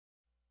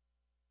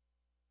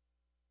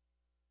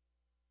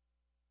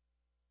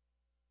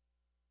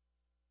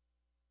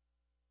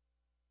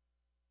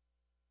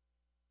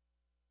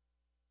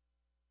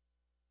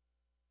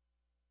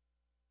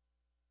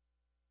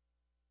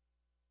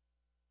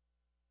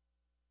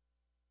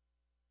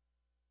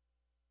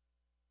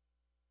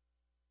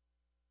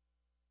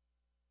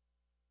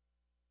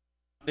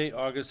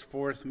August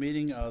 4th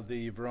meeting of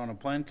the Verona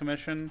Plan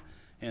Commission,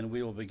 and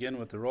we will begin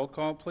with the roll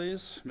call,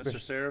 please. Mr.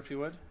 Sayre, if you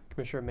would.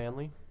 Commissioner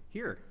Manley.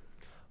 Here.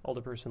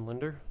 Alderperson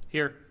Linder.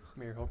 Here.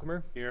 Mayor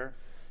Hokumer. Here.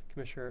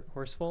 Commissioner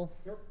Horsfall.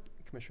 Yep.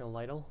 Commissioner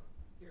Lytle.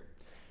 Here.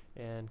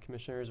 And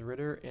Commissioners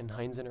Ritter and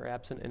Heinzen are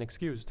absent and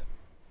excused.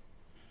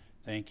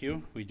 Thank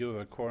you. We do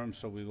have a quorum,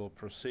 so we will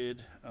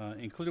proceed.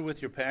 Included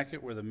with your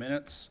packet were the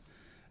minutes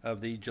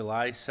of the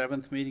July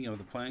 7th meeting of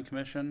the Plan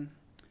Commission.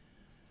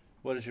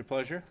 What is your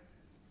pleasure?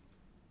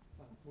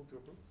 Move to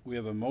approve. We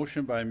have a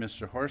motion by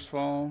Mr.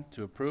 Horsfall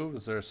to approve.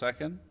 Is there a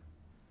second?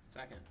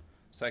 Second.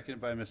 Second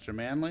by Mr.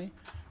 Manley.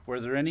 Were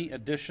there any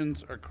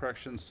additions or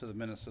corrections to the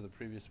minutes of the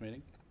previous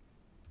meeting?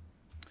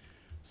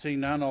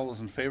 Seeing none, all those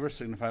in favor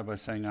signify by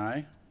saying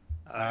aye.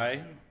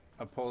 Aye.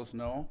 Opposed,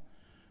 no.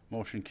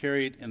 Motion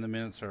carried and the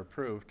minutes are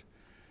approved.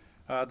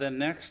 Then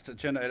next,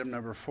 agenda item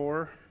number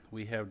 4,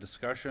 we have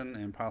discussion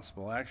and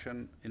possible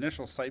action,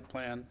 initial site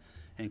plan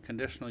and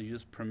conditional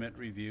use permit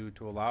review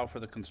to allow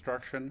for the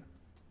construction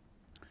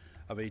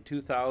of a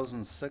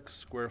 2,006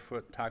 square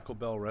foot Taco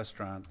Bell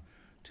restaurant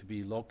to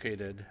be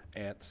located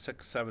at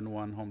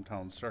 671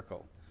 Hometown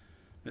Circle.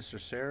 Mr.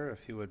 Sayre,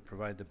 if you would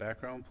provide the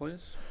background,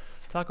 please.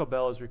 Taco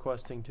Bell is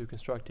requesting to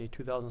construct a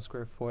 2,000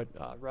 square foot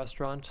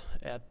restaurant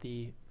at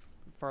the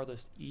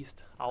farthest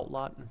east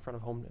outlot in front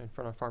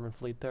of Farm and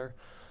Fleet there.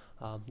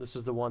 This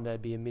is the one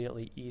that'd be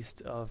immediately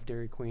east of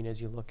Dairy Queen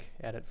as you look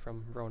at it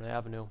from Verona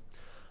Avenue.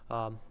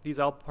 These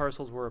out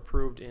parcels were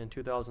approved in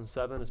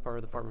 2007 as part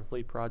of the Farm and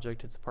Fleet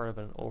project. It's part of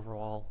an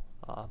overall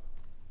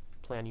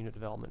plan unit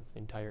development for the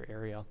entire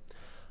area.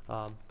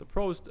 The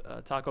proposed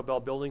Taco Bell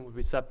building would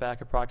be set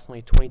back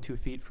approximately 22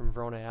 feet from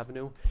Verona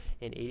Avenue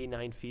and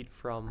 89 feet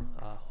from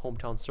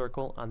Hometown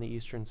Circle on the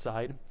eastern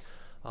side.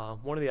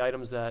 One of the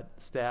items that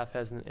staff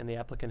has and the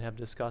applicant have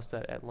discussed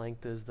at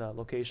length is the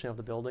location of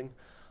the building.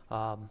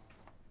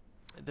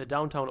 The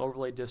downtown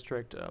overlay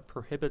district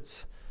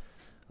prohibits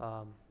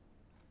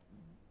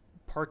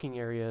parking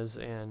areas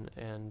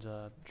and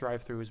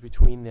drive-throughs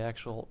between the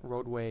actual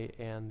roadway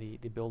and the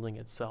building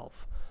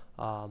itself.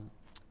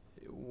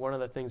 One of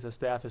the things that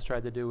staff has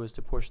tried to do is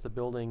to push the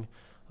building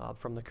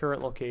from the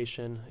current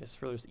location as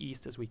furthest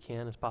east as we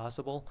can as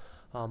possible.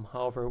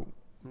 However,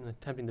 in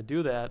attempting to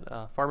do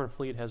that, Farm and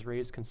Fleet has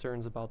raised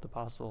concerns about the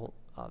possible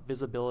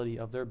visibility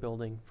of their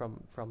building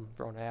from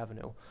Verona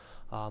Avenue.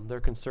 They're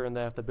concerned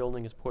that if the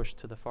building is pushed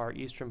to the far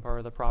eastern part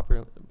of the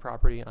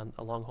property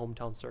along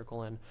Hometown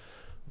Circle and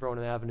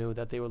Verona Avenue,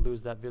 that they would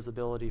lose that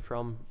visibility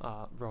from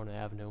Verona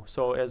Avenue.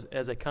 So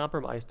as a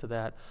compromise to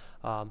that,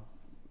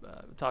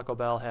 Taco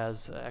Bell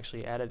has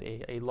actually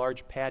added a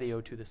large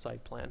patio to the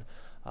site plan.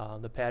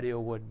 The patio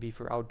would be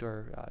for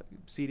outdoor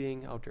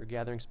seating, outdoor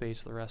gathering space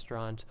for the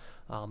restaurant.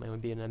 It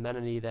would be an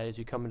amenity that as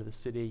you come into the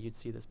city, you'd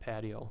see this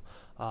patio.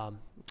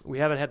 We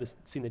haven't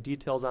seen the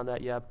details on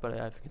that yet,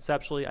 but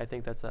conceptually, I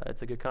think it's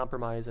a good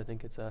compromise. I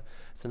think it's a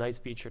nice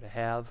feature to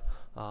have.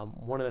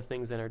 One of the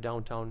things in our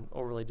downtown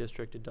overlay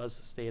district, it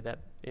does say that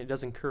it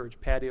does encourage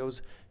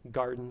patios,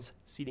 gardens,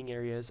 seating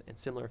areas, and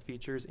similar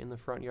features in the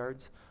front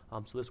yards.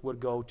 So this would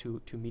go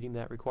to meeting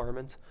that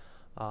requirement.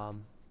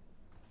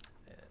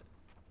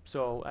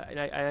 So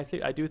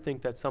I do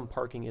think that some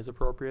parking is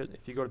appropriate.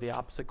 If you go to the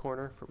opposite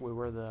corner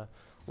where the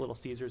Little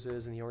Caesars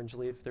is in the Orange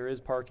Leaf, there is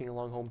parking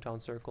along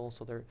Hometown Circle.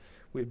 So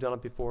we've done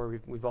it before.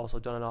 We've also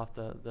done it off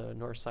the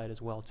north side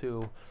as well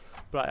too.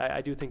 But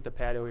I do think the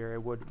patio area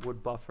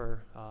would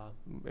buffer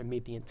and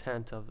meet the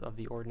intent of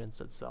the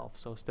ordinance itself.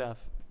 So staff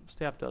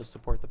does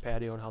support the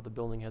patio and how the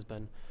building has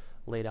been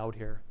laid out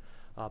here.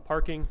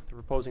 Parking, they're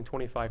proposing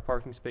 25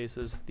 parking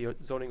spaces. The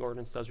zoning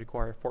ordinance does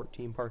require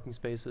 14 parking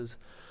spaces.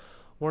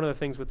 One of the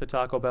things with the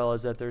Taco Bell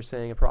is that they're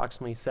saying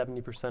approximately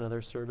 70% of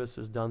their service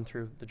is done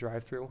through the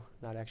drive-through,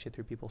 not actually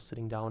through people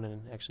sitting down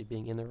and actually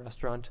being in the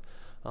restaurant.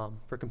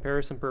 For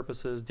comparison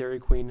purposes, Dairy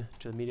Queen,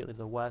 to immediately to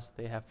the west,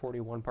 they have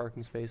 41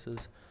 parking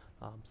spaces.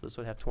 So this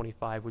would have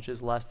 25, which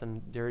is less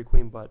than Dairy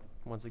Queen, but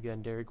once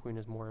again, Dairy Queen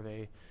is more of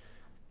a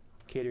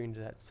catering to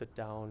that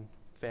sit-down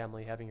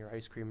family having your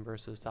ice cream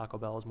versus Taco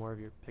Bell is more of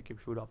your pick your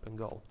food up and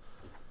go.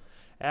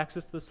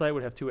 Access to the site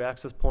would have 2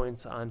 access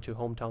points onto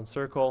Hometown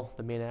Circle.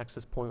 The main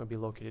access point would be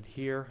located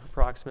here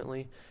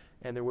approximately,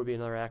 and there would be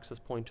another access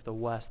point to the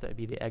west that would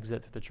be the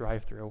exit to the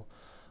drive-through.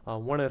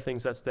 One of the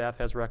things that staff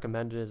has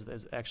recommended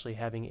is actually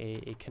having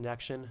a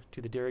connection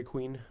to the Dairy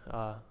Queen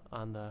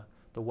on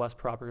the west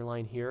property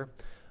line here.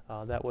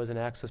 That was an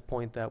access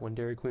point that when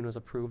Dairy Queen was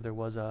approved, there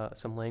was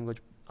some language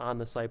on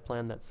the site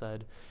plan that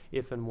said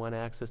if and when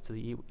access to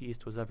the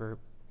east was ever,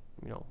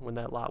 when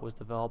that lot was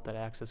developed, that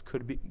access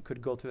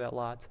could go through that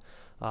lot.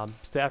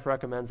 Staff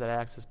recommends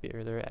that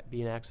there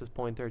be an access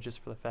point there just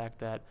for the fact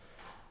that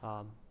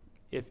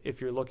if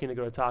you're looking to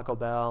go to Taco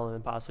Bell and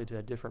then possibly to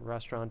a different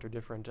restaurant or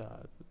different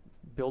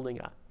building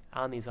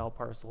on these out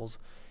parcels,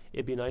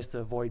 it'd be nice to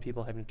avoid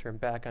people having to turn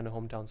back onto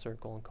Hometown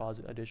Circle and cause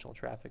additional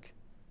traffic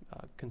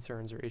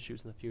concerns or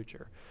issues in the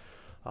future.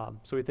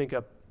 So we think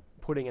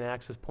putting an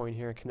access point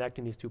here and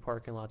connecting these 2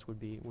 parking lots would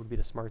be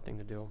the smart thing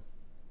to do.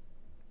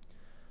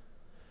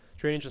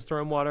 Drainage and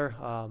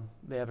stormwater,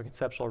 they have a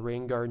conceptual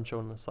rain garden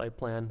shown on the site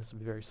plan. This would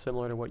be very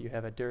similar to what you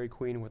have at Dairy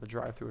Queen, where the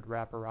drive-through would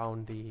wrap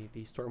around the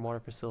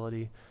stormwater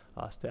facility.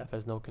 Staff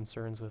has no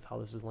concerns with how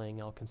this is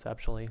laying out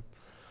conceptually.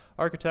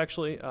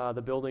 Architecturally,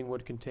 the building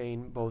would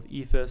contain both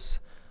ephes,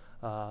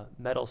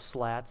 metal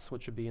slats,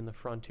 which would be in the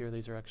front here.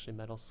 These are actually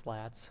metal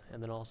slats,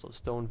 and then also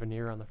stone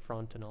veneer on the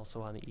front and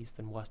also on the east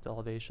and west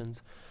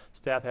elevations.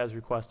 Staff has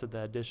requested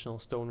that additional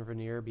stone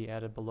veneer be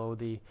added below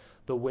the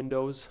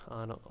windows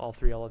on all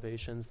 3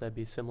 elevations. That'd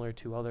be similar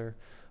to other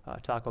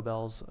Taco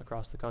Bells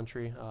across the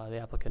country. The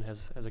applicant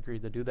has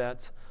agreed to do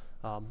that.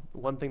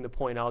 One thing to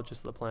point out,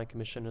 just so the Plan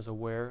Commission is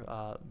aware,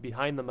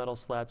 behind the metal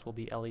slats will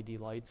be LED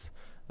lights.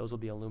 Those will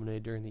be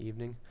illuminated during the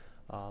evening.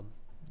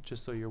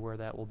 Just so you're aware,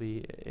 that will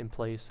be in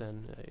place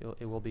and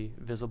it will be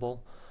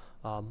visible.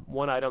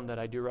 One item that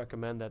I do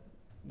recommend that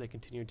they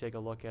continue to take a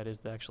look at is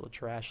the actual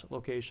trash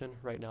location.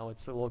 Right now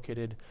it's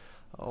located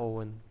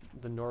in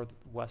the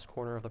northwest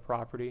corner of the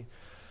property.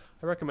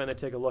 I recommend they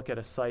take a look at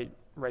a site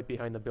right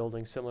behind the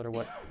building, similar to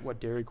what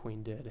Dairy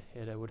Queen did.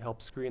 It would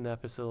help screen that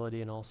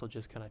facility and also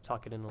just kind of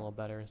tuck it in a little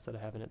better instead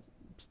of having it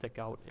stick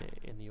out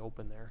in the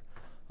open there.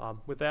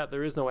 With that,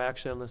 there is no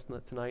action on this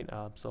tonight,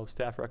 so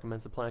staff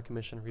recommends the Plan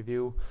Commission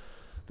review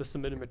the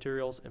submitted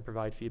materials and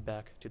provide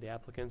feedback to the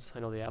applicants. I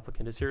know the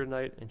applicant is here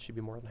tonight and she'd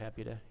be more than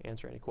happy to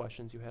answer any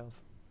questions you have.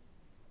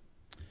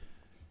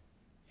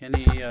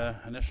 Any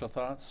initial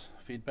thoughts,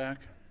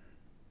 feedback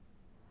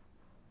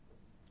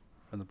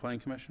from the Planning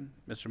Commission?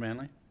 Mr.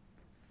 Manley?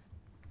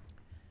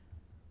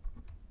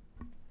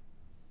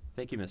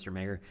 Thank you, Mr.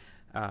 Mayor.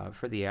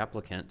 For the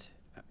applicant,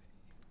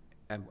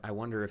 I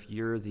wonder if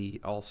you're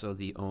also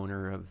the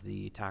owner of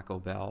the Taco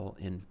Bell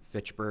in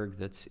Fitchburg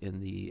that's in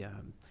the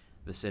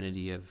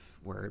vicinity of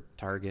where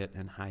Target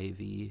and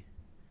Hy-Vee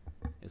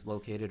is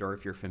located, or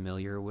if you're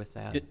familiar with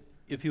that.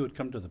 If you would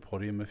come to the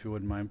podium, if you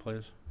wouldn't mind,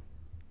 please.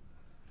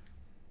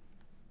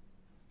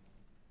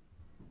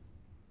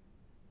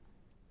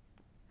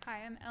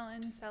 Hi, I'm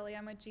Ellen Selly.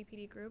 I'm with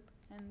GPD Group,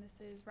 and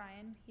this is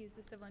Ryan. He's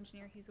the civil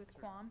engineer. He's with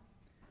Quam.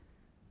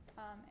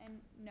 And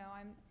no,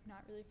 I'm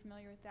not really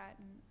familiar with that,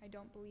 and I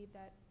don't believe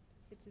that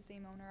it's the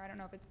same owner. I don't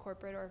know if it's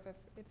corporate or if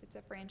it's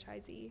a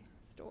franchisee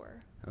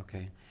store.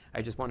 Okay.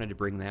 I just wanted to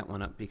bring that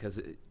one up because,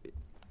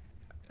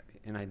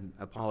 and I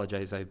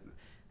apologize, I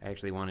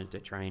actually wanted to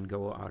try and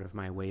go out of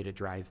my way to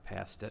drive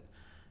past it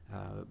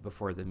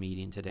before the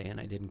meeting today, and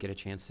I didn't get a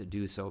chance to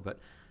do so. But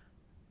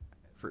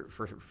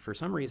for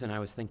some reason, I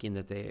was thinking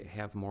that they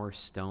have more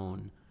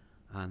stone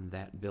on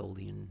that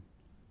building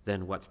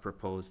than what's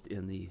proposed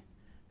in the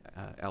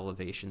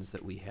elevations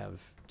that we have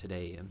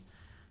today,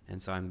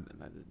 and so I'm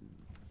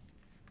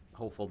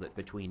hopeful that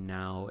between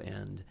now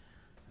and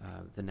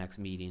the next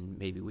meeting,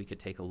 maybe we could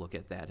take a look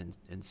at that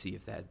and see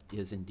if that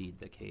is indeed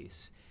the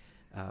case,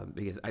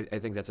 because I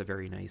think that's a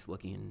very nice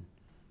looking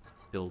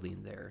building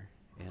there,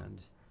 and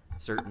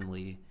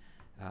certainly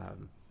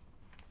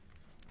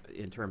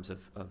in terms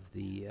of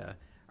the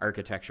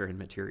architecture and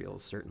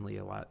materials, certainly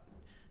a lot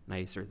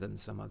nicer than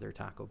some other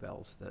Taco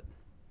Bells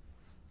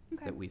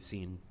that we've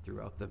seen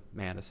throughout the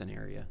Madison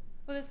area.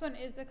 Well, this one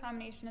is the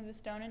combination of the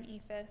stone and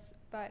ephes,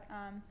 but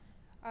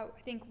I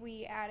think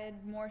we added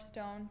more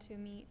stone to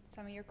meet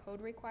some of your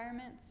code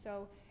requirements.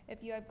 So if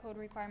you have code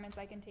requirements,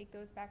 I can take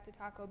those back to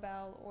Taco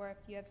Bell, or if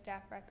you have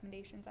staff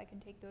recommendations, I can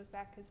take those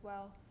back as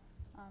well.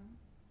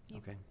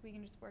 Okay. We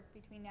can just work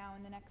between now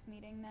and the next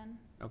meeting then.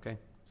 Okay,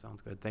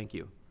 sounds good. Thank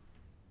you.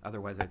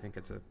 Otherwise, I think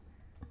it's a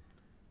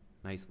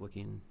nice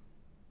looking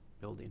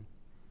building.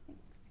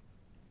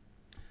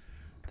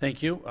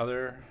 Thank you.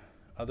 Other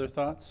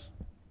thoughts?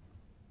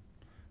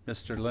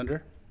 Mr.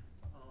 Linder?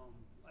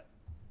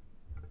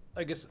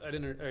 I guess I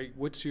didn't,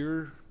 what's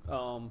your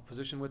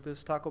position with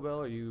this Taco Bell?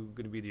 Are you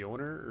going to be the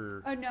owner,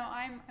 or? Oh, no,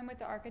 I'm with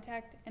the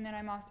architect, and then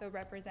I'm also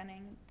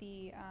representing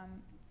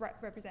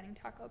representing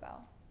Taco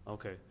Bell.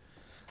 Okay.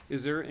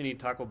 Is there any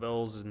Taco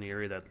Bells in the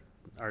area that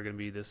are going to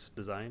be this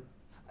design?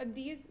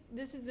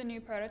 This is the new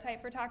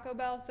prototype for Taco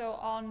Bell, so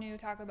all new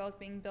Taco Bells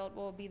being built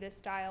will be this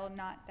style,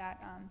 not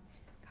that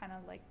kind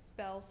of like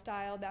Bell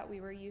style that we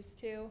were used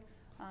to.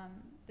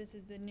 This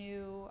is the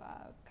new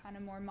kind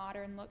of more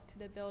modern look to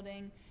the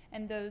building,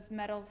 and those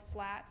metal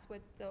slats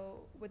with the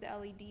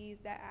LEDs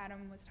that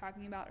Adam was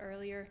talking about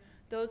earlier,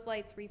 those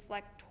lights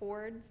reflect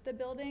towards the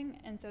building,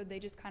 and so they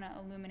just kind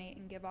of illuminate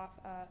and give off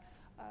a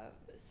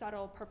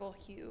subtle purple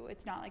hue.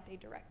 It's not like they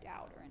direct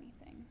out or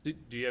anything.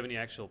 Do you have any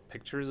actual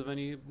pictures of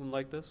anyone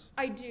like this?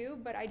 I do,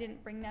 but I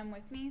didn't bring them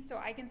with me, so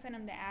I can send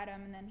them to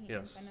Adam, and then he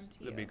can send them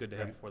to you. It'd be good to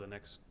have Right. for the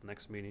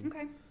next meeting.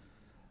 Okay.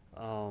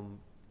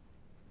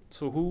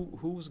 So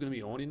who's going to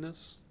be owning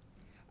this?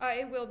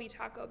 It will be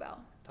Taco Bell.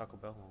 Taco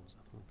Bell owns it.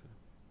 Okay.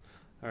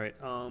 All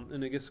right.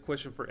 And I guess a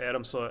question for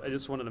Adam. So I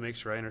just wanted to make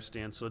sure I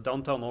understand. So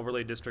downtown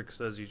overlay district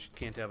says you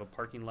can't have a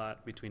parking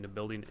lot between the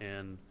building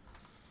and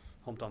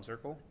Hometown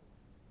Circle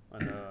on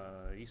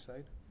the east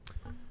side.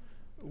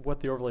 What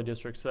the overlay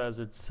district says,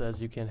 it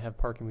says you can have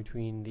parking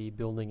between the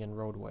building and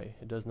roadway.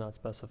 It does not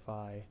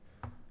specify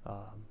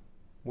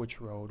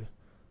which road.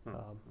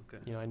 Okay.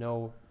 You know, I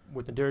know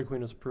when the Dairy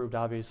Queen was approved,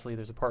 obviously,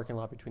 there's a parking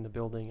lot between the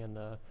building and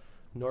the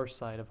north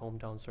side of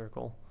Hometown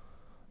Circle.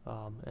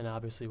 And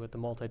obviously with the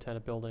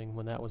multi-tenant building,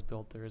 when that was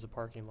built, there is a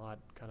parking lot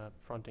kind of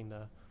fronting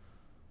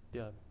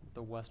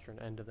the western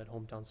end of that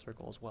Hometown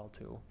Circle as well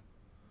too.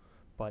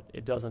 But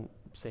it doesn't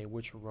say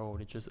which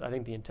road, it just, I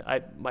think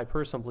my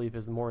personal belief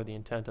is more the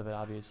intent of it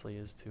obviously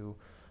is to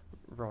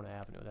Verona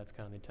Avenue. That's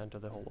kind of the intent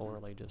of the whole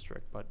overlay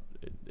district, but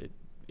it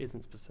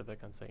isn't specific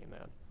on saying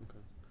that.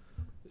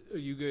 Are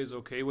you guys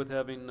okay with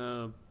having,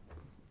 the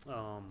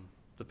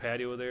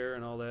patio there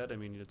and all that? I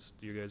mean,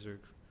 you guys are,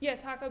 Yeah,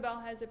 Taco Bell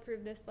has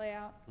approved this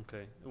layout.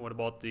 okay. And what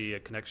about the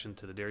connection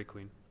to the Dairy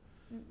Queen?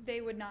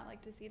 They would not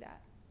like to see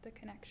that, the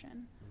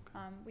connection. Okay.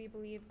 We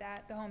believe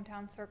that the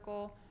Hometown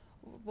Circle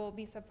will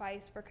be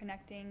suffice for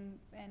connecting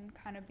and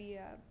kind of be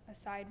a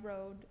side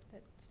road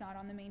that's not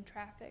on the main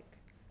traffic,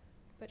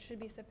 but should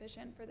be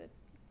sufficient for the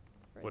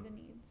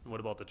needs. And what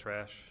about the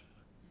trash?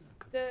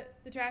 The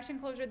trash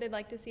enclosure, they'd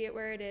like to see it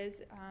where it is,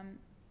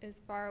 as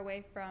far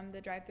away from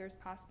the drive-thru as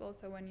possible,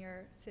 so when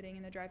you're sitting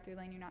in the drive-thru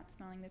lane, you're not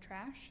smelling the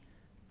trash.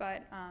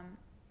 But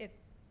if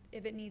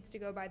it needs to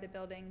go by the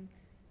building,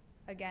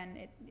 again,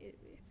 if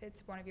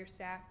it's one of your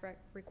staff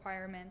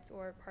requirements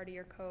or part of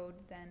your code,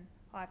 then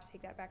I'll have to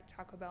take that back to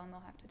Taco Bell and they'll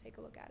have to take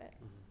a look at it.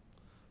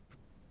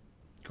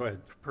 Go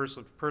ahead.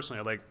 Personally,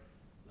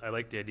 I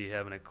like the idea of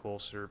having it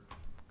closer,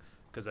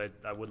 because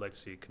I would like to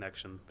see a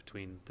connection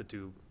between the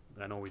two.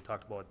 I know we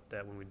talked about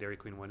that when Dairy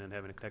Queen went in,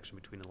 having a connection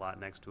between the lot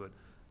next to it.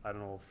 I don't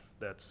know if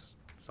that's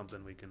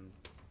something we can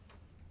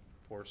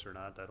force or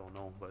not, I don't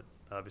know, but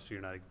obviously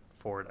you're not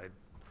for it.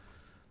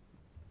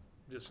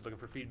 Just looking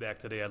for feedback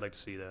today, I'd like to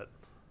see that.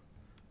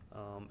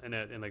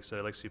 And like I said,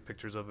 I'd like to see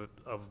pictures of it,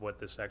 of what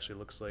this actually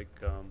looks like.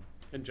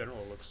 In general,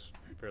 it looks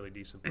fairly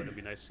decent, but it'd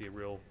be nice to see a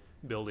real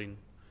building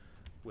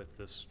with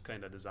this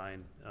kind of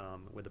design,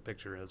 with a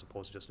picture as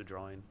opposed to just a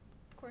drawing.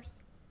 Of course.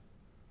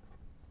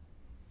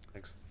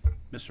 Thanks.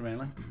 Mr.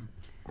 Manley?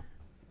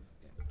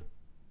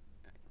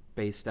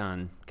 Based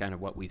on kind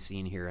of what we've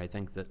seen here, I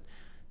think that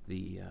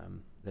the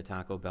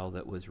Taco Bell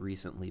that was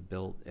recently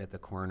built at the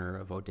corner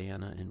of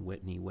Odana and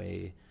Whitney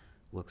Way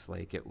looks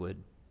like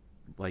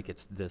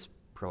it's this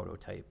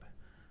prototype.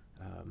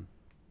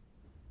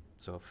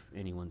 So if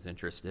anyone's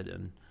interested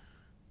in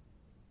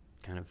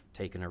kind of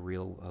taking a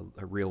real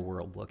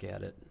world look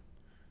at it,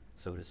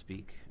 so to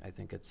speak, I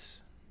think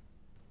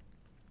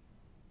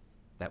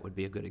that would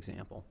be a good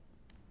example.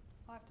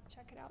 I'll have to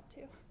check it out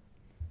too.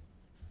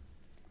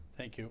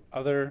 Thank you.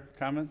 Other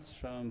comments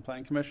from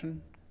Plan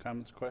Commission?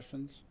 Comments,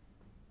 questions?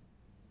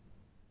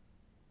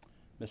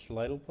 Mr.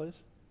 Lytle, please.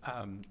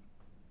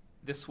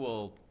 This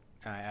will,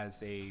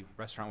 as a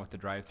restaurant with the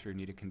drive-through,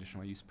 need a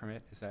conditional use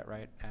permit. Is that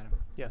right, Adam?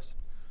 Yes.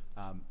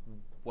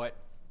 What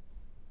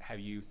have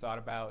you thought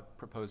about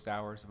proposed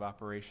hours of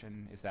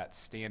operation? Is that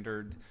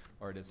standard,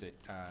 or does it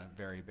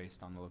vary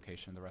based on the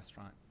location of the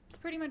restaurant? It's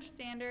pretty much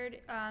standard.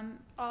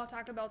 All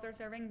Taco Bells are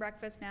serving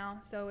breakfast now,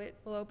 so it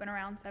will open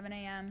around 7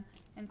 a.m.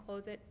 and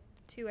close at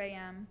 2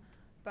 a.m.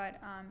 But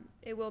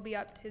it will be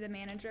up to the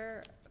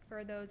manager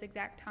for those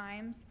exact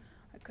times.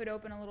 It could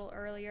open a little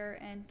earlier,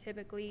 and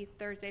typically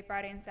Thursday,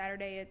 Friday, and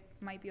Saturday it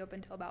might be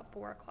open till about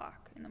 4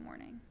 o'clock in the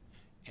morning.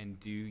 And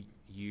do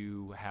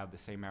you have the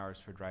same hours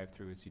for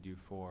drive-through as you do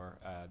for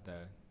the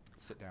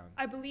sit-down?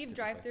 I believe typically?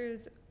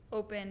 drive-thrus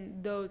open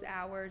those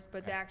hours,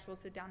 but the Okay. actual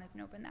sit-down isn't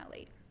open that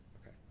late.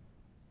 Okay.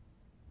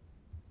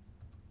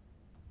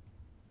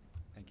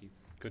 Thank you.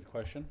 Good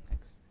question.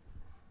 Thanks.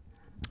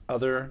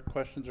 Other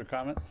questions or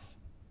comments?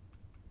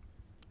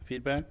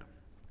 Feedback?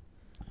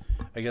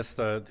 I guess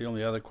the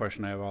only other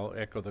question I have, I'll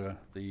echo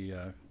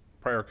the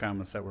prior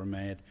comments that were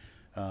made.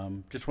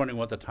 Just wondering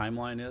what the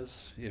timeline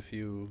is. If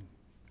you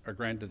are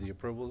granted the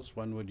approvals,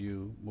 when would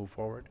you move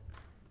forward?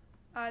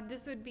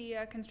 This would be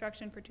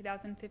construction for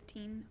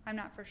 2015. I'm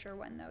not for sure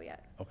when though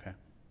yet. Okay.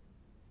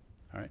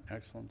 All right,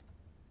 excellent.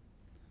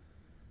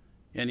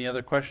 Any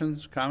other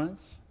questions,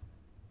 comments?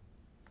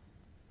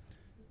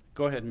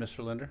 Go ahead,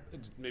 Mr. Linder.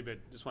 Maybe I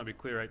just want to be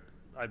clear,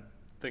 I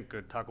think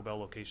a Taco Bell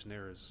location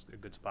there is a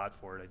good spot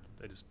for it.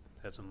 I just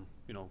had some,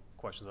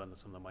 questions on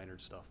some of the minor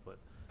stuff, but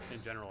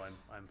in general,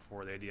 I'm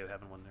for the idea of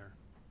having one there.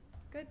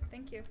 Good,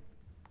 thank you.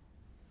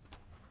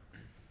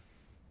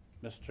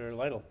 Mr.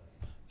 Lytle.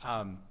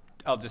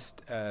 I'll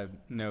just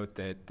note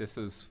that this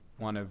is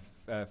one of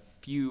a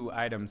few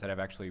items that I've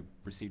actually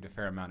received a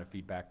fair amount of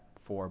feedback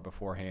for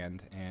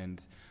beforehand,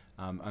 and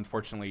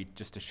unfortunately,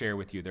 just to share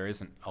with you, there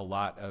isn't a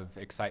lot of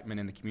excitement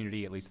in the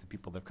community, at least the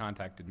people that have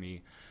contacted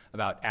me,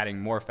 about adding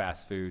more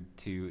fast food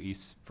to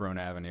East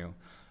Verona Avenue.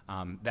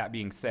 That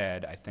being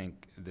said, I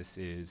think this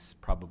is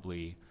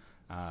probably,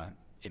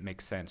 it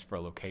makes sense for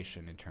a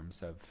location in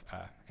terms of,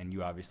 and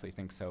you obviously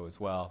think so as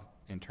well,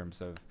 in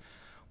terms of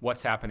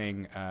what's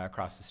happening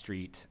across the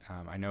street.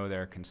 I know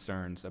there are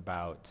concerns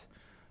about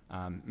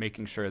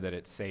making sure that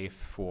it's safe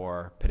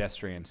for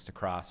pedestrians to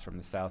cross from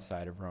the south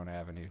side of Verona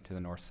Avenue to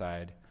the north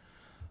side.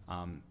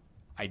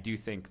 I do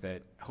think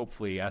that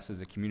hopefully us as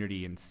a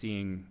community and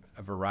seeing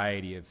a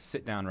variety of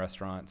sit-down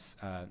restaurants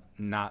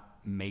not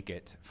make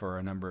it for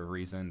a number of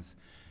reasons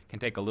can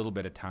take a little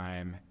bit of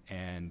time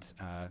and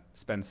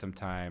spend some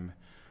time.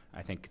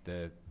 I think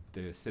the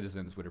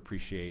citizens would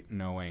appreciate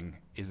knowing,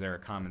 is there a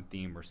common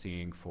theme we're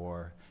seeing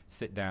for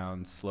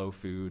sit-down, slow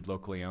food,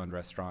 locally owned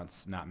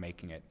restaurants not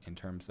making it, in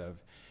terms of,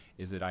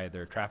 is it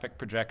either traffic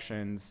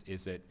projections,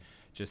 is it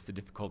just the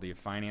difficulty of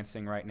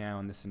financing right now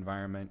in this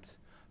environment?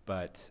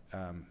 But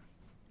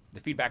the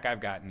feedback I've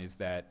gotten is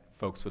that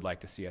folks would like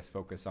to see us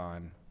focus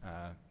on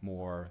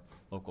more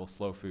local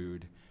slow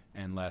food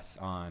and less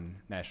on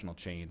national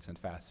chains and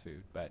fast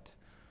food. But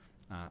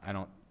I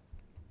don't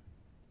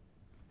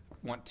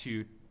want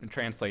to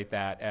translate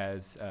that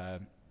as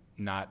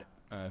not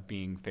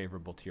being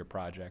favorable to your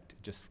project.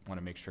 Just want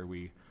to make sure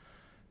we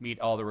meet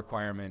all the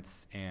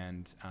requirements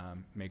and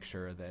make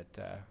sure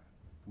that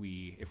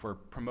if we're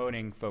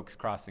promoting folks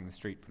crossing the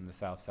street from the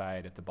south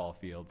side at the ball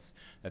fields,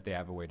 that they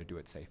have a way to do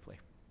it safely.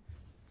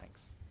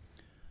 Thanks.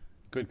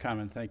 Good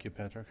comment. Thank you,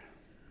 Patrick.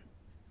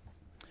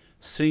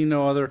 Seeing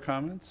no other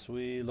comments,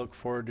 we look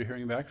forward to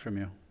hearing back from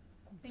you.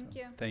 Thank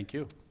you. Thank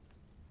you.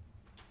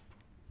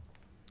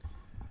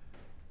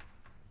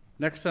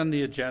 Next on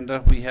the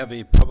agenda, we have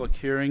a public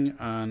hearing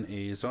on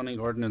a zoning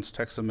ordinance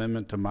text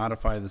amendment to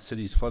modify the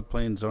city's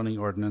floodplain zoning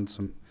ordinance,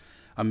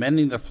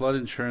 amending the flood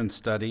insurance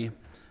study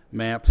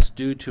maps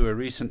due to a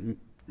recent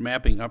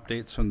mapping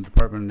updates from the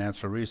Department of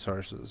Natural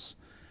Resources.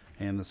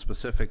 And the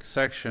specific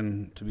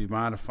section to be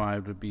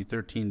modified would be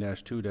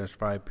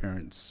 13-2-5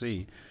 parent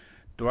C.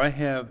 Do I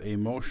have a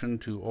motion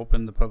to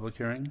open the public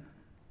hearing?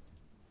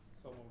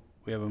 So moved.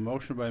 We have a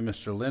motion by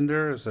Mr.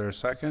 Linder. Is there a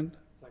second?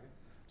 Second.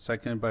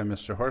 Seconded by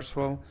Mr.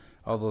 Horsfall.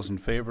 All those in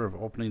favor of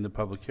opening the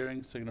public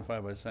hearing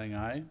signify by saying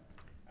aye.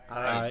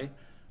 Aye.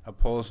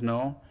 Opposed,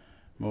 no.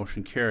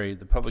 Motion carried.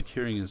 The public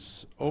hearing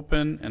is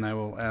open, and I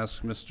will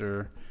ask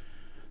Mr.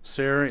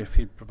 Sayre if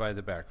he'd provide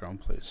the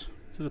background, please.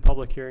 This is a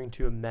public hearing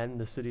to amend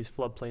the city's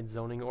floodplain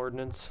zoning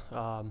ordinance.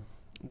 The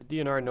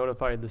DNR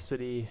notified the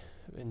city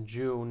in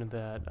June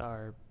that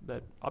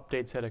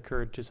updates had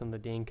occurred to some of the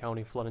Dane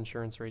County flood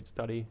insurance rate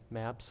study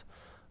maps.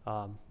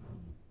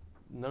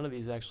 None of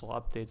these actual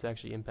updates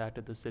actually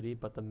impacted the city,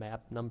 but the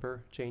map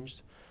number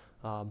changed.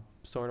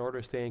 So in order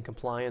to stay in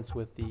compliance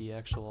with the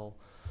actual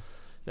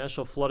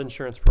National Flood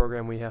Insurance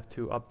Program, we have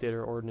to update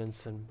our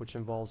ordinance, which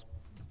involves,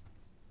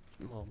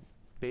 well,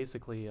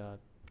 basically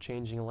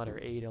changing a letter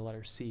A to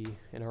letter C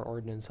in our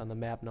ordinance on the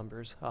map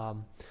numbers.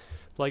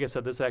 Like I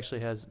said, this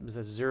actually has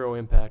zero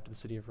impact to the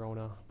city of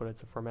Verona, but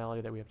it's a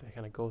formality that we have to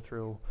kind of go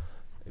through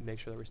and make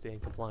sure that we stay in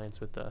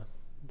compliance with the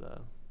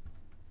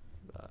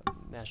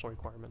national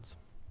requirements.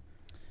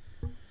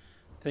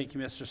 Thank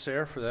you, Mr.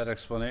 Sayre, for that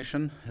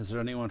explanation. Is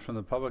there anyone from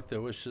the public that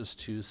wishes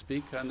to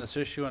speak on this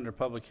issue under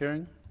public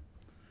hearing?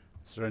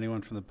 Is there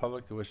anyone from the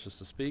public that wishes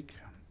to speak?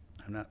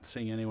 I'm not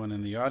seeing anyone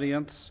in the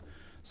audience,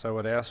 so I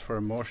would ask for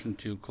a motion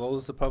to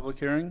close the public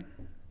hearing.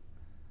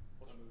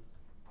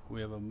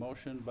 We have a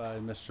motion by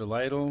Mr.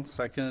 Lytle,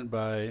 seconded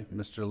by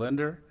Mr.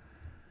 Linder.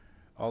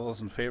 All those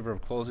in favor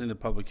of closing the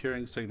public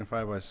hearing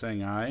signify by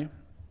saying aye.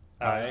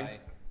 Aye.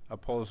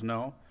 Opposed,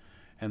 no.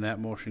 And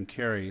that motion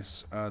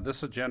carries.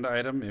 This agenda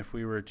item, if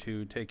we were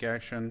to take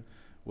action,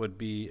 would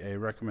be a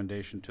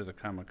recommendation to the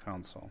Common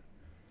Council.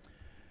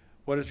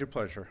 What is your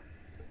pleasure?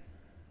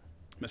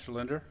 Mr.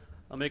 Linder?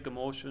 I'll make a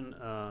motion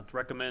to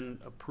recommend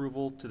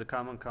approval to the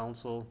Common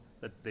Council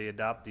that they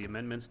adopt the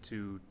amendments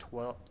to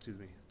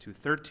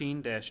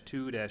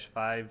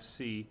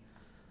 13-2-5C,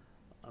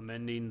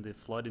 amending the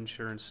flood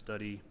insurance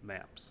study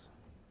maps.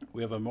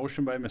 We have a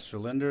motion by Mr.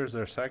 Linder. Is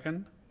there a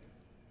second?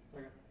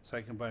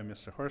 Second by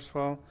Mr.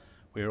 Horsfall.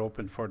 We are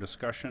open for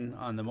discussion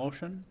on the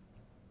motion.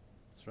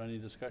 Is there any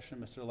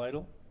discussion, Mr.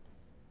 Lytle?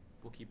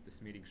 We'll keep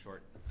this meeting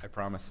short, I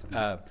promise.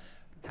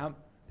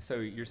 So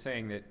you're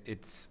saying that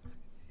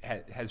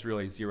has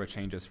really zero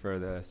changes for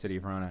the city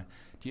of Verona.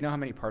 Do you know how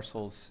many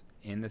parcels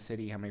in the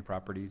city, how many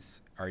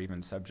properties are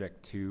even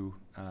subject to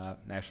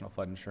National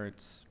Flood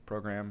Insurance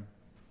Program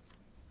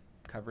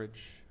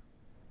coverage?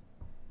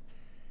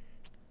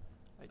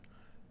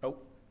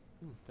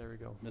 There we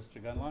go.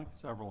 Mr. Gunlock?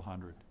 Several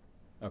hundred.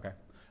 Okay.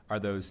 Are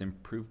those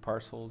improved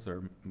parcels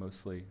or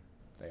mostly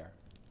they are?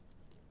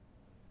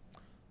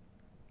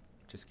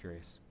 Just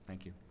curious.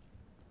 Thank you.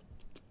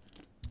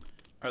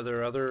 Are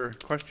there other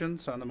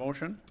questions on the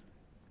motion?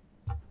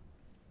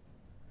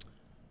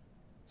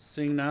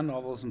 Seeing none,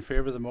 all those in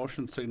favor of the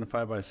motion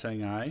signify by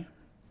saying aye.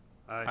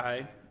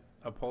 Aye.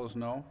 Opposed,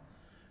 no.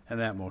 And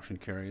that motion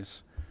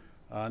carries.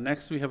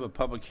 Next, we have a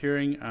public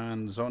hearing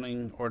on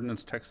zoning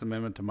ordinance text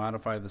amendment to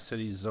modify the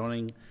city's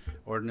zoning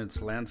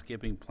ordinance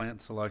landscaping, plant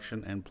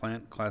selection, and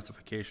plant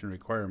classification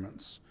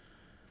requirements.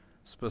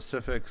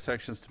 Specific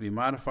sections to be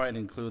modified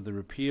include the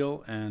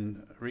repeal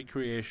and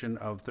recreation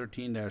of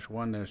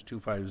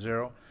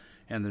 13-1-250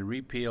 and the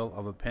repeal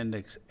of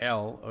Appendix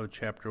L of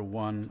Chapter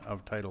 1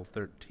 of Title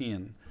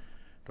 13.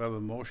 Do I have a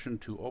motion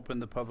to open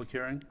the public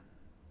hearing?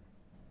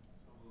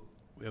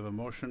 We have a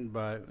motion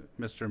by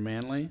Mr.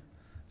 Manley.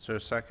 Is there a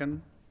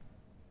second?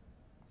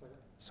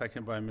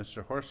 second by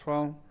Mr.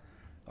 Horsfall.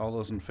 All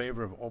those in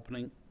favor of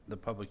opening the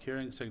public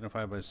hearing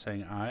signify by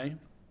saying aye.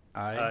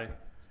 Aye.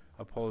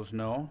 Opposed,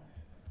 no.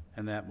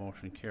 And that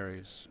motion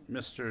carries.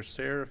 Mr.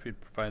 Sayre, if you'd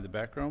provide the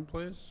background,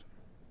 please.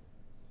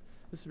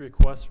 This is a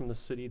request from the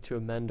city to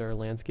amend our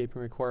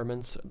landscaping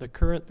requirements.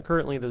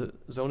 Currently, the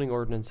zoning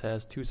ordinance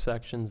has 2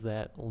 sections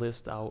that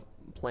list out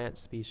plant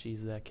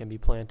species that can be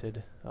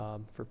planted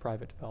for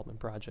private development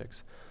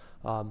projects.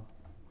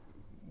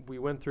 We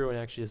went through and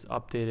actually just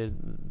updated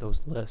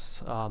those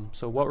lists.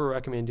 So what we're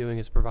recommending doing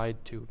is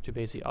provide to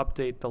basically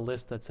update the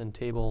list that's in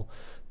table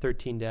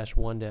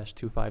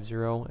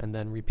 13-1-250 and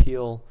then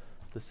repeal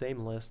the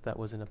same list that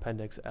was in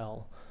Appendix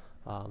L.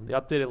 The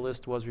updated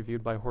list was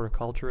reviewed by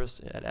horticulturists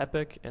at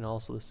EPIC and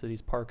also the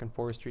city's park and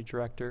forestry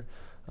director.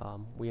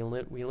 We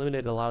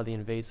eliminated a lot of the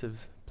invasive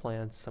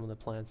plants. Some of the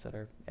plants that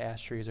are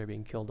ash trees are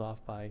being killed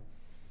off by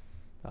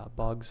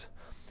bugs.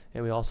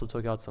 And we also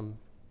took out some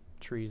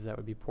trees that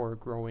would be poor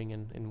growing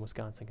in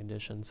Wisconsin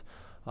conditions.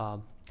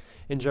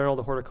 In general,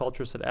 the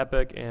horticulturists at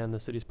EPIC and the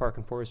city's park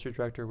and forestry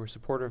director were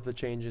supportive of the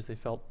changes. They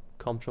felt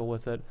comfortable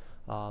with it.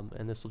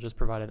 And this will just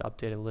provide an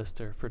updated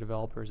list for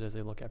developers as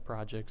they look at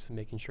projects and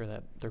making sure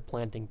that they're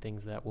planting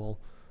things that will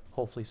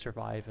hopefully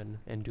survive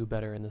and do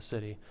better in the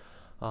city.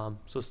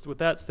 With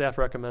that, staff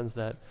recommends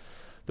that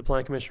the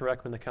Plan Commission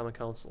recommend the Common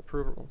Council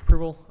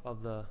approval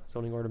of the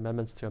zoning order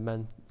amendments to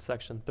amend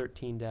section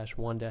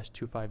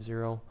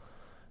 13-1-250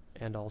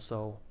 and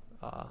also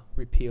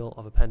repeal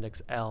of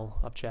Appendix L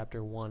of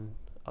Chapter 1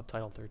 of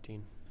Title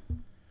 13.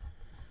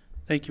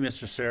 Thank you,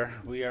 Mr. Sayre.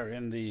 We are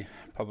in the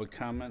public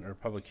comment or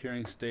public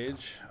hearing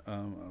stage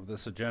of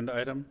this agenda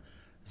item.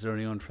 Is there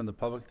anyone from the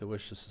public that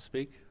wishes to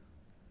speak?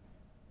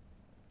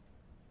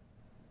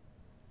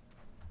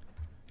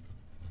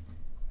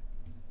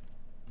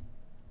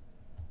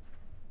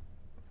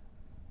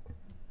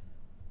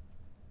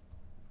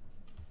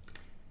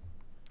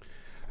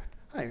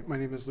 Hi, my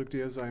name is Luke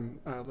Diaz. I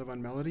live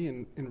on Melody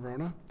in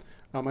Verona.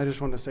 I just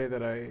want to say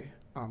that I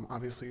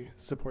obviously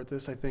support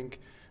this. I think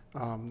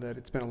that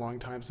it's been a long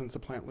time since the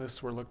plant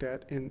lists were looked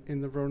at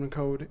in the Verona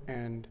Code,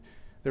 and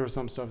there was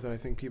some stuff that I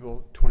think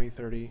people 20,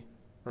 30,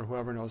 or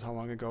whoever knows how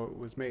long ago it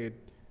was made,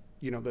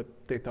 that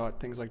they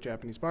thought things like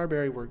Japanese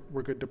barberry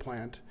were good to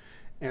plant,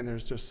 and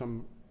there's just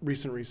some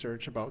recent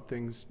research about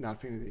things not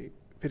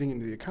fitting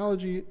into the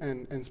ecology,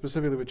 and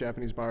specifically with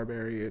Japanese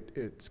barberry,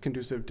 it's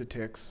conducive to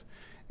ticks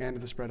and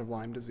the spread of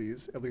Lyme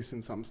disease, at least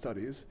in some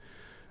studies.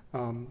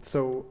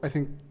 So I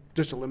think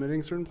just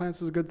eliminating certain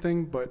plants is a good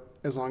thing, but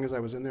as long as I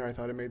was in there, I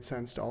thought it made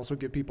sense to also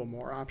give people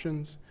more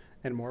options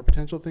and more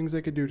potential things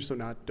they could do, so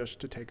not just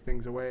to take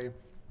things away.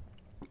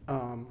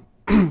 And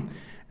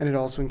it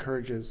also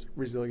encourages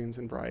resilience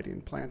and variety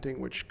in planting,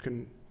 which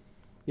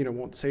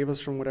won't save us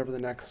from whatever the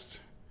next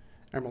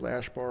emerald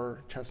ash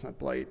borer, chestnut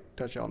blight,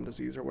 Dutch elm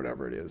disease, or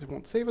whatever it is. It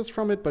won't save us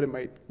from it, but it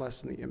might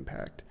lessen the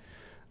impact.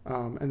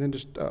 And then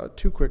just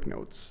 2 quick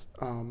notes.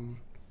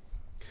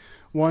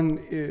 One,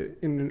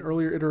 in an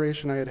earlier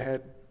iteration, I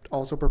had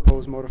also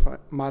proposed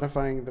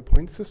modifying the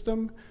point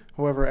system.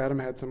 However, Adam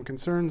had some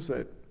concerns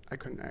that I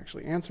couldn't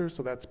actually answer,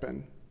 so that's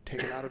been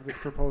taken out of this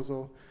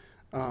proposal.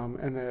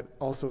 And that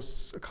also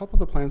a couple of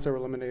the plants that were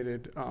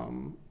eliminated,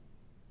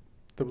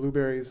 the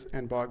blueberries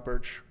and bog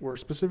birch, were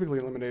specifically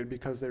eliminated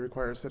because they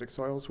require acidic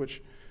soils,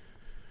 which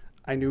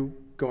I knew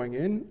going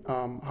in.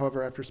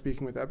 However, after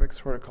speaking with EPIC's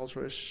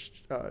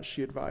horticulturist,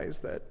 she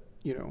advised that,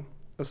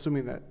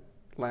 assuming that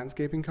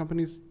landscaping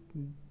companies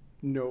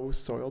know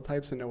soil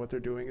types and know what they're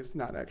doing is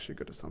not actually a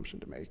good assumption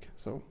to make.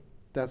 So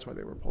that's why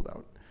they were pulled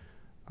out.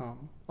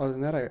 Other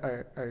than that,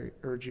 I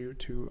urge you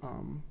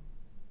to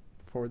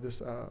forward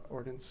this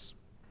ordinance,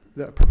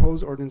 the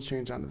proposed ordinance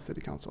change onto the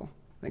City Council.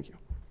 Thank you.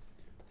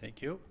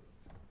 Thank you.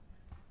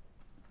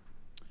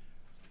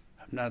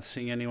 I'm not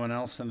seeing anyone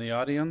else in the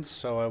audience,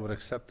 so I would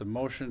accept the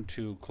motion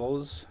to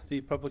close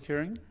the public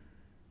hearing.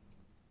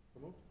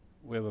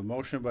 We have a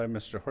motion by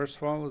Mr.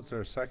 Horsfall. Is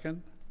there a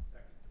second?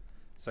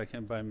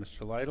 Second by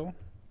Mr. Lytle.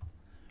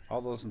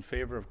 All those in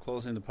favor of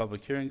closing the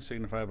public hearing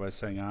signify by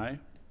saying aye.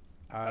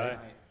 Aye.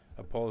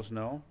 Opposed,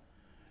 no.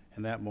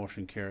 And that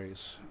motion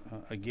carries.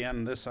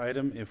 Again, this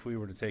item, if we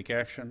were to take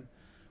action,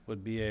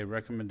 would be a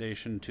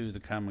recommendation to the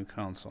Common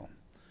Council.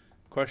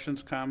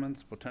 Questions,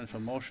 comments, potential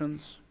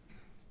motions?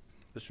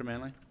 Mr.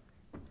 Manley?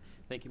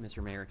 Thank you,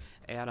 Mr. Mayor.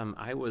 Adam,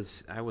 I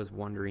was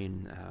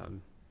wondering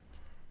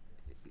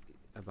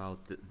about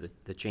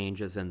the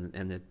changes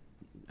and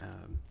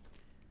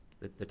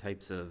the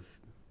types of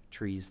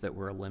trees that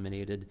were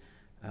eliminated.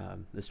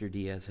 Mr.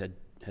 Diaz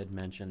had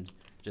mentioned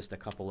just a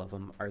couple of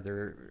them. Are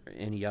there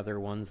any other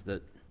ones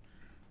that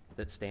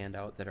stand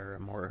out that are a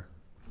more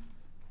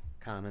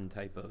common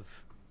type of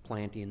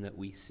planting that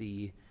we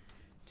see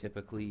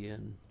typically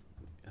in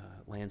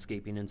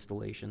landscaping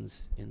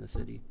installations in the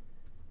city?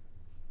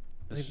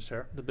 I think Mr.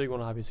 Sayre? the big one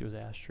obviously was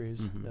ash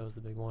trees. Mhm. That was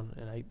the big one.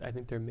 And I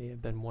think there may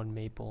have been one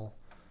maple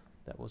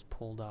that was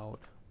pulled out.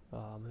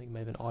 I think it may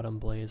have been autumn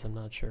blaze, I'm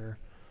not sure.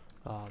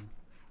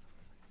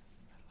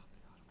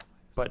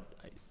 But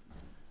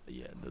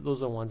those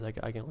are the ones I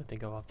can only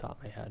think of off the top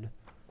of my head.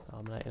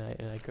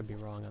 And I could be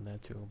wrong on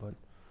that too, but,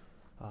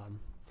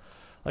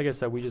 like I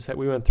said,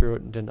 we went through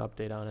it and did an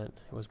update on it.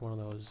 It was one of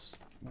those,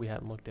 we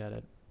hadn't looked at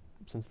it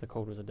since the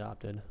code was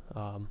adopted.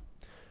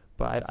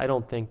 But I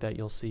don't think that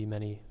you'll see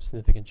many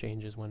significant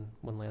changes when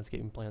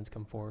landscaping plans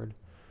come forward.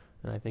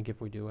 And I think if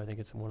we do, I think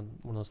it's one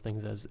of those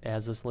things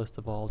as this list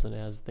evolves and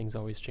as things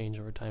always change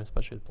over time,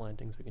 especially with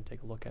plantings, we can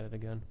take a look at it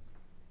again.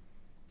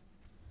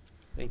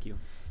 Thank you.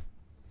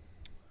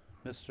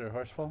 Mr.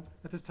 Horsfall?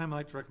 At this time, I'd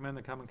like to recommend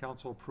the Common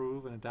Council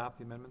approve and adopt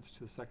the amendments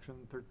to Section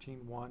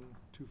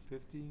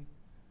 13-1-250,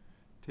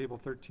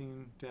 Table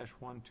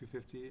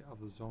 13-1-250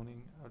 of the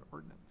zoning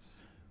ordinance.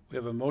 We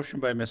have a motion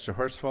by Mr.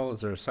 Horsfall.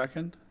 Is there a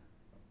second?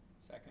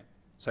 Second.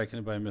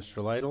 Seconded by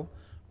Mr. Lytle.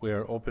 We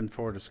are open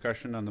for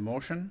discussion on the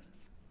motion.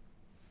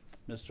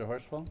 Mr.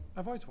 Horsfall?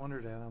 I've always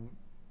wondered, Adam,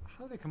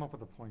 how do they come up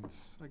with the points?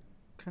 I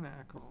kind of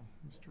echo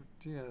Mr.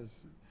 Diaz.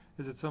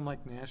 Is it some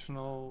like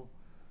national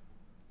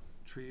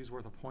trees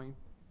worth a point?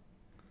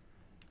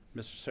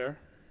 Mr. Sayre?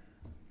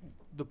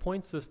 The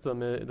point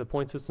system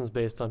is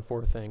based on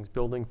 4 things: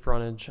 building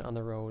frontage on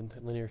the road,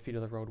 linear feet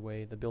of the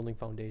roadway, the building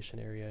foundation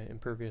area,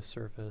 impervious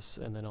surface,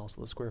 and then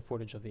also the square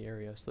footage of the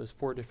area. So there's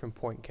 4 different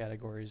point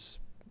categories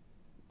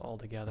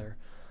altogether.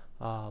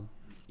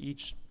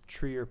 Each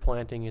tree or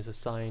planting is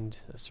assigned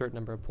a certain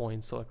number of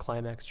points. So a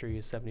climax tree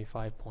is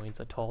 75 points,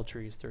 a tall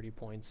tree is 30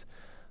 points.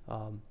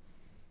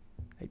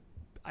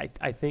 I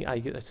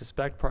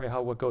suspect probably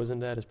what goes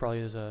into that is probably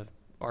there's a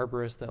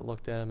arborist that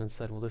looked at them and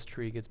said, well, this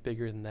tree gets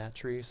bigger than that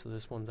tree, so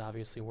this one's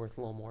obviously worth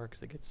a little more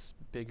because it gets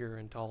bigger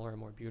and taller and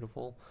more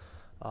beautiful.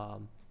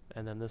 And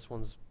then this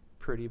one's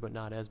pretty but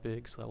not as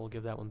big, so we'll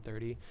give that one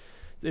 30.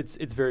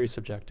 It's very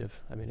subjective.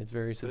 I mean, it's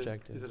very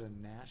subjective. Is it a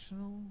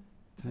national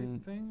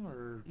type thing,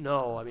 or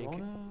No, I mean,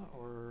 Verona,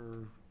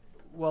 or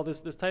well,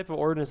 this type of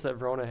ordinance that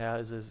Verona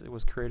has it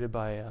was created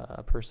by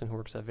a person who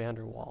works at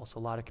Vanderwall. So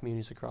a lot of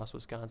communities across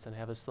Wisconsin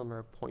have a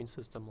similar point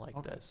system like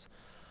Okay. this.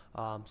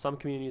 Some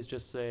communities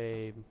just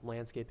say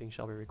landscaping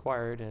shall be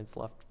required, and it's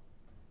left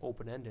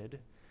open-ended,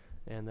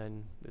 and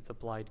then it's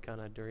applied kind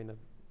of during the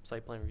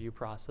site plan review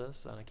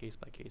process on a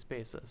case-by-case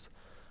basis.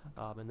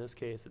 In this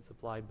case, it's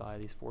applied by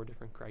these 4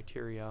 different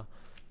criteria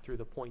through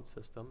the point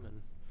system,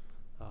 and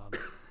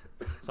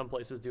some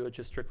places do it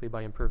just strictly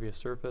by impervious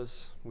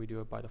surface. We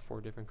do it by the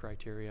 4 different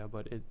criteria,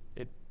 but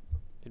it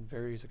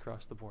varies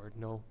across the board.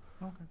 No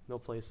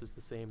place is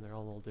the same. They're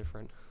all a little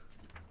different.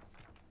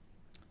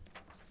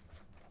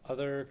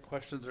 Other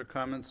questions or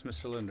comments?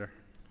 Mr. Linder?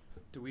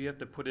 Do we have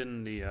to put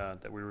in the,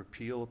 that we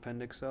repeal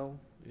Appendix L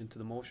into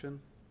the motion?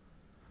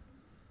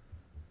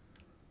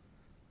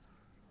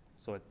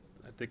 So I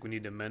think we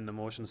need to amend the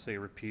motion to say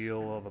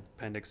repeal of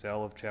Appendix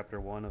L of Chapter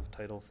 1 of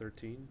Title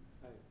 13.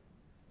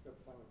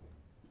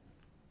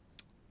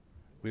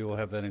 We will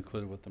have that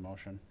included with the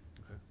motion.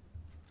 Okay.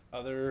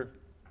 Other,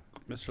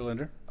 Mr.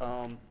 Linder?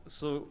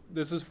 So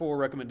this is for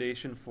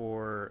recommendation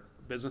for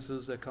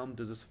businesses that come.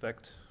 Does this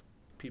affect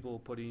people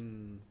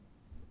putting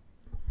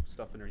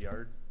stuff in their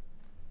yard?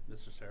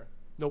 Mr. Sayre?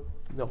 Nope,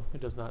 no, it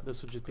does not.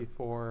 This would just be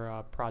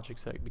for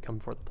projects that become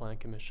before the Plan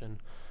Commission.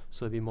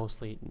 So it'd be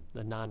mostly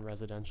the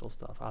non-residential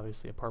stuff.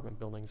 Obviously, apartment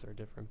buildings are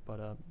different, but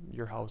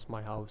your house,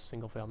 my house,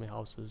 single-family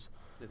houses,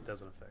 It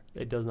doesn't affect.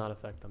 it does not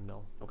affect them,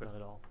 no, Okay. not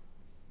at all.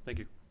 Thank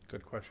you.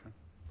 Good question.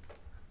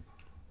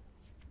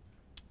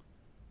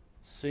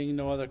 Seeing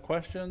no other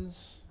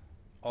questions,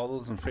 all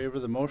those in favor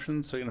of the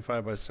motion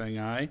signify by saying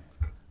aye.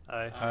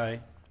 Aye. Aye.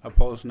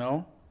 Opposed,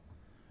 no.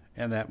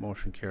 And that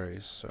motion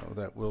carries. So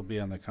that will be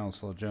on the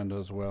council agenda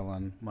as well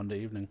on Monday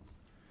evening.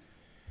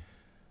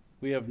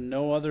 We have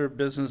no other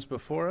business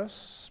before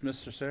us.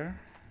 Mr. Sayre?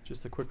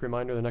 Just a quick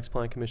reminder, the next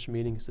Plan Commission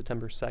meeting is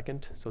September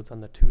 2nd, so it's on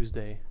the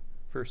Tuesday,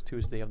 first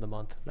Tuesday of the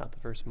month, not the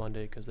first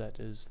Monday, because that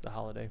is the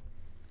holiday.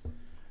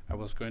 I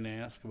was going to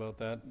ask about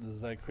that.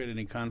 Does that create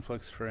any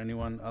conflicts for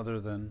anyone other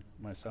than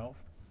myself?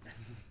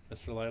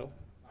 Mr. Lytle?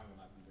 I will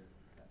not be here.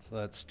 So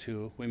that's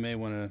 2. We may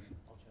want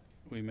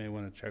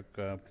to check,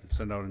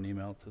 send out an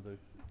email to the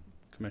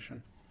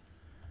commission.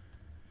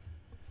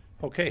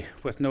 Okay,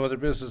 with no other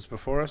business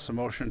before us, a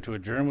motion to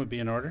adjourn would be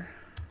in order.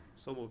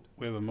 So moved.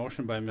 We have a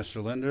motion by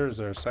Mr. Linder. Is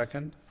there a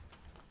second?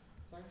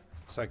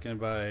 Seconded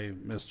by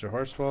Mr.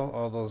 Horsfall.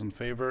 All those in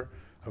favor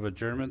of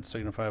adjournment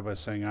signify by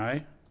saying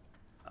aye.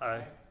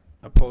 Aye.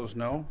 Opposed,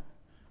 no.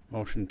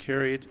 Motion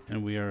carried,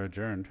 and we are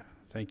adjourned.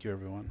 Thank you,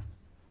 everyone.